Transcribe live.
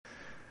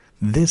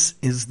This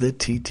is the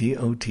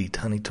TTOT,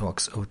 Tani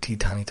Talks OT,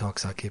 Tani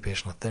Talks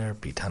Occupational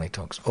Therapy, Tani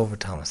Talks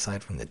Overtime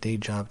aside from the day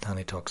job,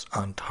 Tani Talks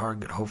on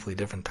target, hopefully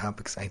different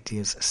topics,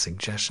 ideas,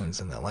 suggestions,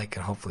 and the like,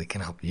 and hopefully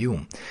can help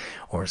you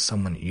or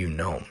someone you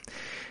know.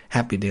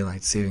 Happy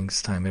Daylight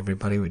Savings Time,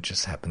 everybody, which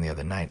just happened the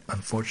other night.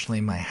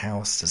 Unfortunately, my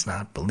house does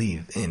not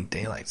believe in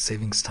Daylight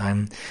Savings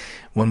Time.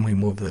 When we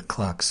moved the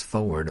clocks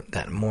forward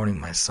that morning,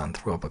 my son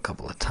threw up a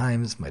couple of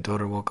times, my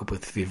daughter woke up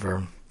with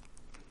fever,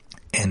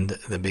 and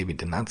the baby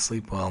did not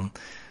sleep well.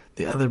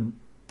 The other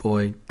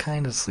boy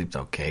kind of slept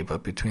okay,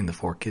 but between the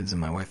 4 kids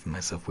and my wife and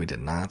myself, we did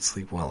not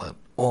sleep well at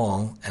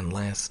all. And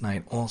last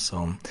night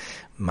also,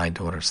 my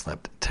daughter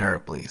slept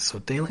terribly. So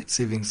daylight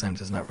savings time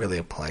does not really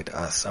apply to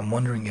us. I'm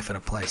wondering if it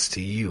applies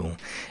to you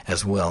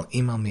as well.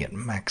 Email me at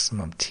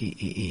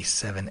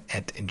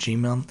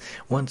maximumtee7@gmail.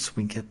 Once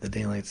we get the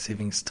daylight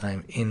savings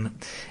time in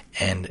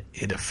and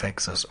it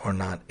affects us or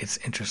not, it's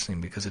interesting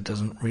because it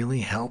doesn't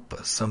really help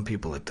us. Some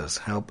people it does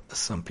help,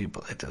 some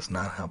people it does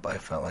not help. I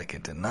felt like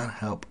it did not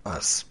help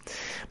us,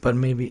 but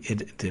maybe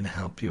it did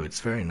help you.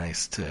 It's very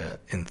nice to,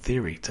 in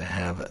theory, to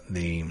have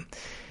the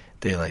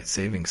daylight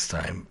savings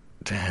time,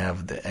 to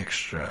have the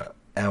extra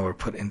hour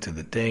put into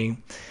the day,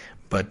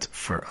 but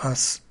for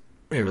us,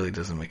 it really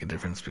doesn't make a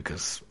difference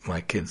because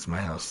my kids,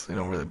 my house, they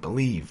don't really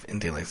believe in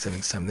daylight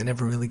savings time. They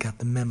never really got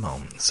the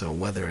memo. So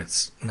whether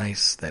it's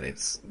nice that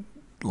it's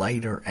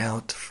lighter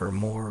out for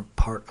more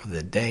part of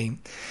the day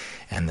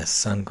and the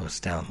sun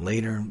goes down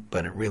later,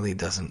 but it really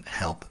doesn't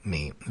help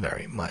me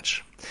very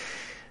much.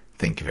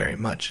 Thank you very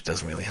much. It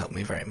doesn't really help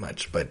me very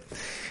much, but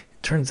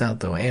turns out,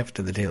 though,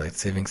 after the daylight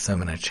savings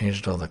time, and I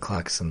changed all the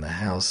clocks in the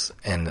house,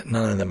 and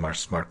none of them are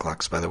smart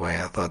clocks, by the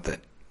way. I thought that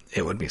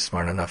it would be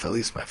smart enough. At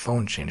least my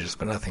phone changes,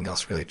 but nothing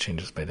else really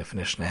changes by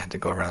definition. I had to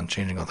go around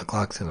changing all the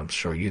clocks, and I'm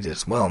sure you did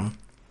as well.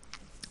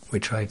 We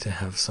tried to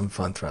have some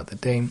fun throughout the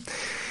day,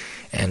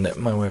 and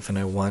my wife and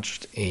I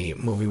watched a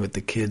movie with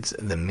the kids,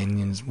 the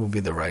Minions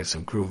movie, The Rise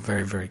of Gru.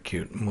 Very, very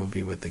cute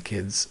movie with the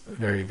kids.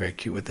 Very, very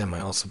cute with them.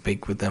 I also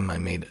baked with them. I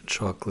made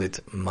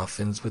chocolate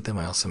muffins with them.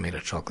 I also made a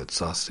chocolate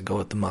sauce to go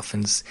with the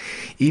muffins.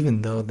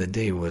 Even though the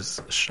day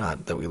was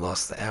shot, that we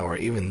lost the hour,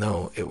 even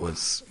though it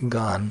was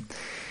gone,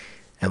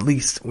 at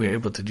least we were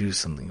able to do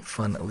something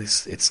fun. At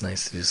least it's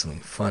nice to do something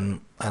fun.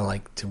 I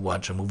like to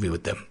watch a movie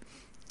with them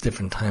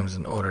different times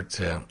in order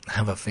to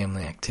have a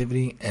family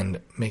activity,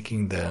 and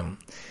making the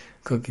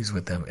cookies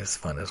with them is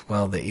fun as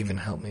well. They even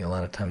help me a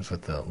lot of times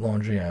with the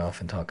laundry I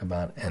often talk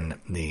about, and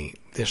the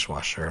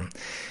dishwasher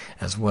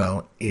as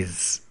well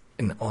is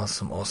an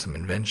awesome, awesome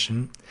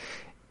invention.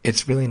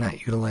 It's really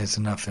not utilized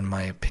enough in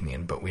my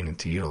opinion, but we need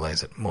to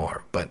utilize it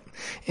more. But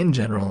in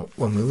general,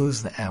 when we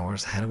lose the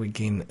hours, how do we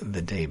gain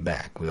the day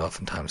back? We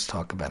oftentimes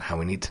talk about how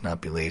we need to not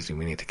be lazy.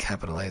 We need to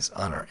capitalize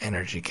on our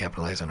energy,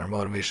 capitalize on our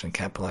motivation,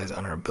 capitalize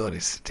on our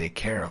abilities to take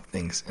care of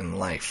things in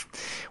life.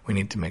 We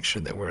need to make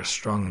sure that we're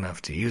strong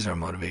enough to use our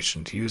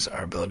motivation, to use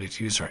our ability,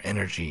 to use our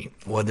energy,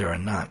 whether or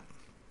not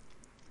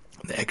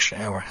the extra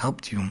hour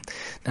helped you.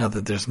 Now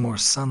that there's more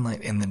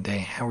sunlight in the day,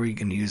 how are you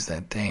going to use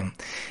that day?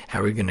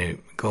 How are you going to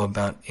go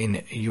about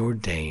in your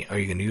day? Are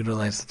you going to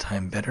utilize the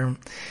time better?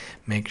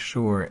 Make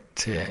sure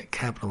to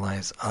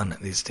capitalize on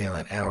these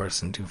daylight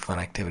hours and do fun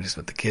activities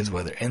with the kids,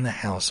 whether in the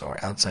house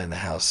or outside the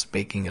house.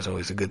 Baking is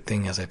always a good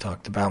thing, as I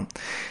talked about,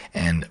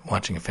 and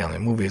watching a family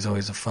movie is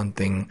always a fun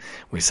thing.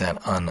 We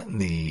sat on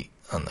the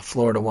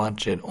floor to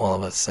watch it. All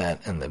of us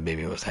sat, and the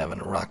baby was having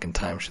a rockin'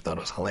 time. She thought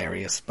it was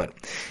hilarious. But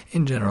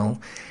in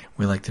general,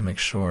 we like to make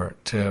sure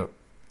to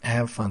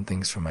have fun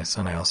things for my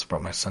son. I also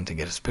brought my son to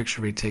get his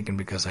picture retaken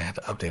because I had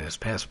to update his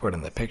passport,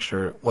 and the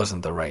picture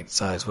wasn't the right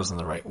size, wasn't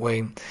the right way.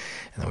 And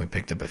then we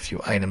picked up a few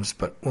items.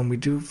 But when we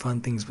do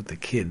fun things with the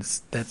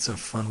kids, that's a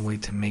fun way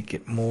to make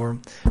it more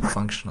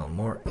functional,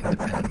 more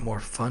independent,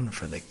 more fun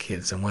for the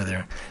kids. And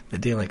whether the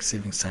daylight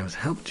savings time has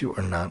helped you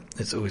or not,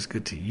 it's always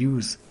good to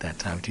use that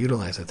time, to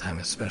utilize that time,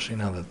 especially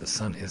now that the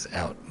sun is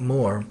out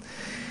more.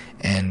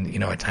 And,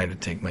 I tried to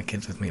take my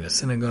kids with me to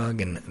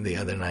synagogue, and the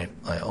other night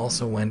I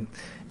also went,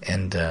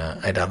 and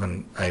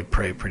I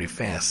pray pretty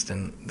fast,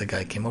 and the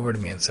guy came over to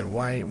me and said,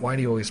 why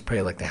do you always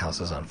pray like the house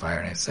is on fire?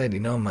 And I said,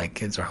 my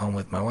kids are home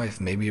with my wife.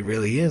 Maybe it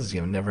really is.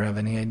 You never have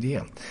any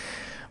idea.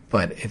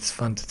 But it's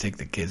fun to take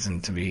the kids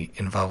and to be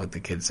involved with the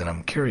kids. And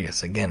I'm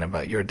curious, again,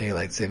 about your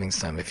daylight savings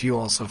time. If you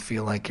also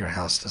feel like your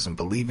house doesn't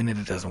believe in it,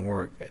 it doesn't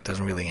work, it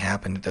doesn't really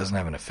happen, it doesn't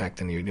have an effect,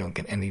 and you don't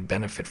get any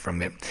benefit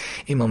from it,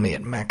 email me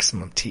at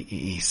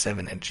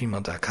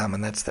maximumtee7@gmail.com.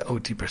 And that's the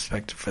OT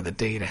perspective for the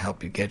day to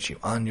help you get you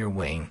on your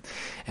way.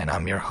 And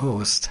I'm your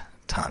host,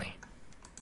 Tani.